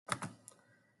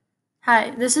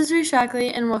Hi, this is Reese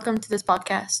Shackley, and welcome to this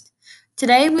podcast.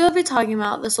 Today, we will be talking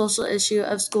about the social issue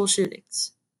of school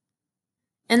shootings.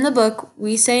 In the book,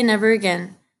 We Say Never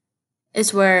Again,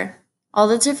 is where all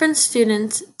the different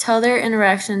students tell their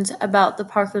interactions about the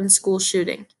Parkland school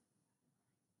shooting.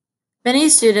 Many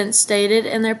students stated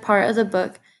in their part of the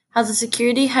book how the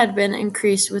security had been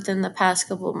increased within the past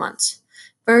couple of months.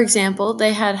 For example,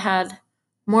 they had had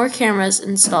more cameras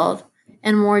installed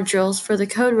and more drills for the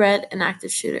code red and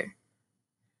active shooter.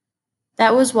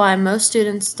 That was why most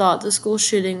students thought the school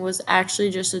shooting was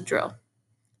actually just a drill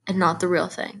and not the real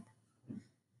thing.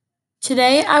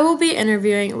 Today, I will be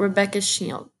interviewing Rebecca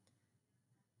Shield.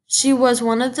 She was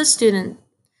one of the student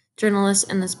journalists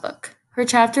in this book. Her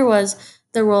chapter was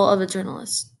The Role of a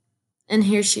Journalist. And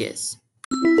here she is.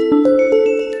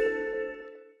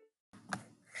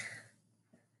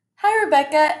 Hi,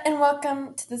 Rebecca, and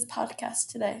welcome to this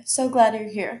podcast today. So glad you're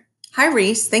here. Hi,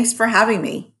 Reese. Thanks for having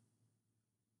me.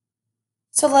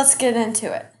 So let's get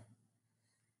into it.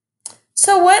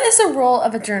 So, what is the role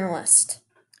of a journalist?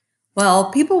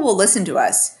 Well, people will listen to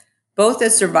us, both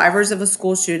as survivors of a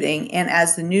school shooting and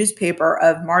as the newspaper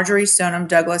of Marjory Stoneman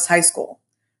Douglas High School.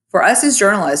 For us as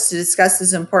journalists to discuss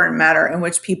this important matter in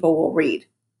which people will read.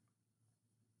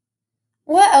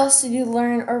 What else did you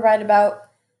learn or write about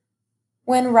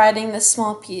when writing this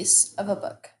small piece of a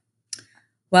book?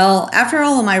 Well, after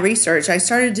all of my research, I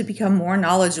started to become more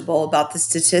knowledgeable about the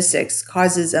statistics,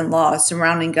 causes, and laws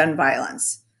surrounding gun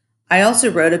violence. I also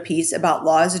wrote a piece about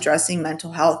laws addressing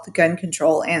mental health, gun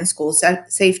control, and school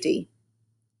safety.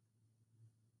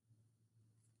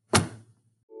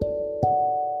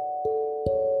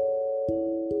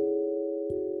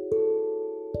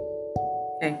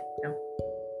 Okay.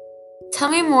 Tell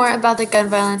me more about the gun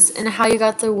violence and how you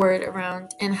got the word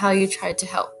around and how you tried to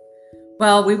help.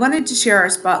 Well, we wanted to share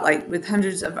our spotlight with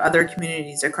hundreds of other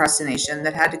communities across the nation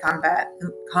that had to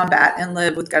combat and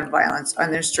live with gun violence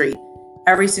on their street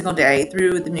every single day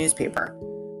through the newspaper.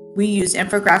 We used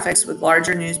infographics with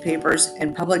larger newspapers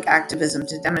and public activism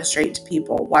to demonstrate to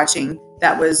people watching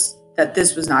that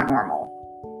this was not normal.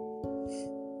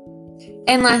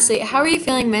 And lastly, how are you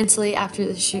feeling mentally after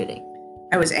the shooting?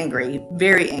 I was angry,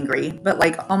 very angry, but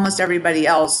like almost everybody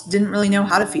else, didn't really know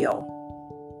how to feel.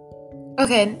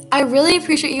 Okay, I really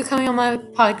appreciate you coming on my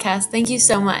podcast. Thank you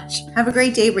so much. Have a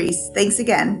great day, Reese. Thanks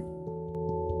again.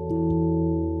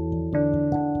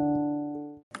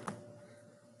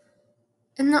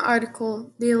 In the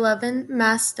article, the 11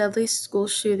 mass deadly school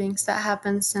shootings that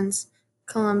happened since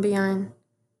Columbine,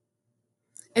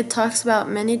 it talks about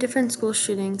many different school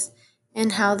shootings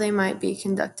and how they might be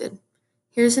conducted.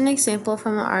 Here's an example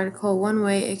from the article, one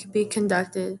way it could be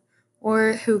conducted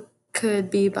or who could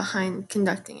be behind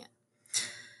conducting it.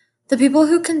 The people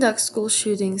who conduct school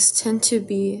shootings tend to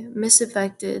be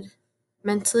misaffected,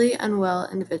 mentally unwell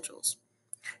individuals,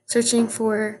 searching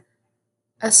for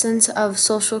a sense of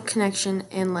social connection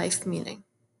and life meaning.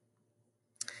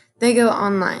 They go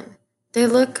online. They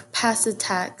look past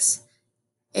attacks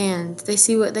and they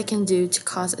see what they can do to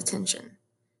cause attention.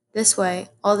 This way,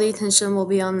 all the attention will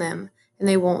be on them and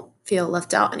they won't feel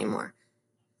left out anymore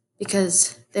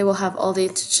because they will have all the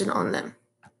attention on them,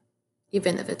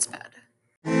 even if it's bad.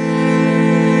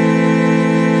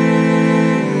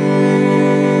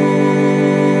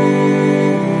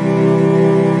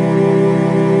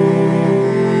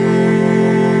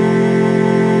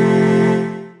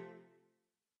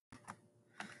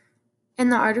 In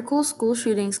the article, school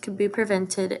shootings could be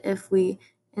prevented if we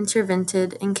intervened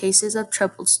in cases of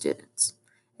troubled students.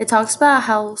 It talks about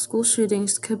how school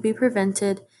shootings could be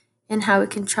prevented and how we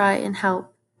can try and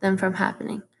help them from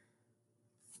happening.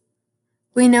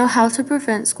 We know how to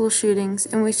prevent school shootings,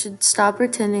 and we should stop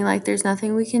pretending like there's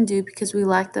nothing we can do because we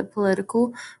lack the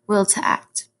political will to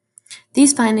act.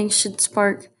 These findings should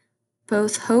spark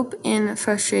both hope and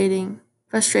frustration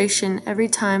every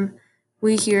time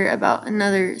we hear about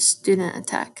another student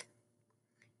attack.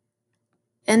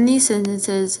 In these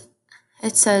sentences,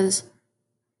 it says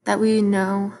that we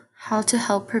know how to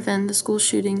help prevent the school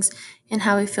shootings and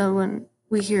how we feel when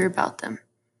we hear about them.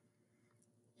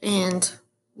 And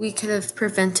we could have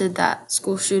prevented that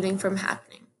school shooting from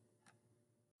happening.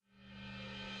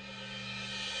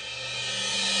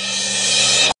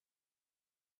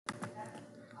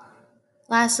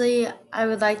 Lastly, I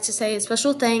would like to say a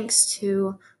special thanks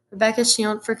to Rebecca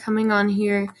Shield for coming on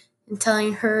here and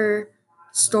telling her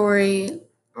story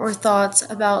or thoughts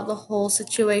about the whole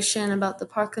situation about the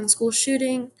Parkland school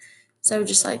shooting. So I would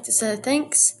just like to say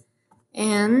thanks.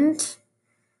 And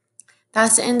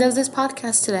that's the end of this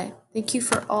podcast today. Thank you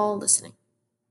for all listening.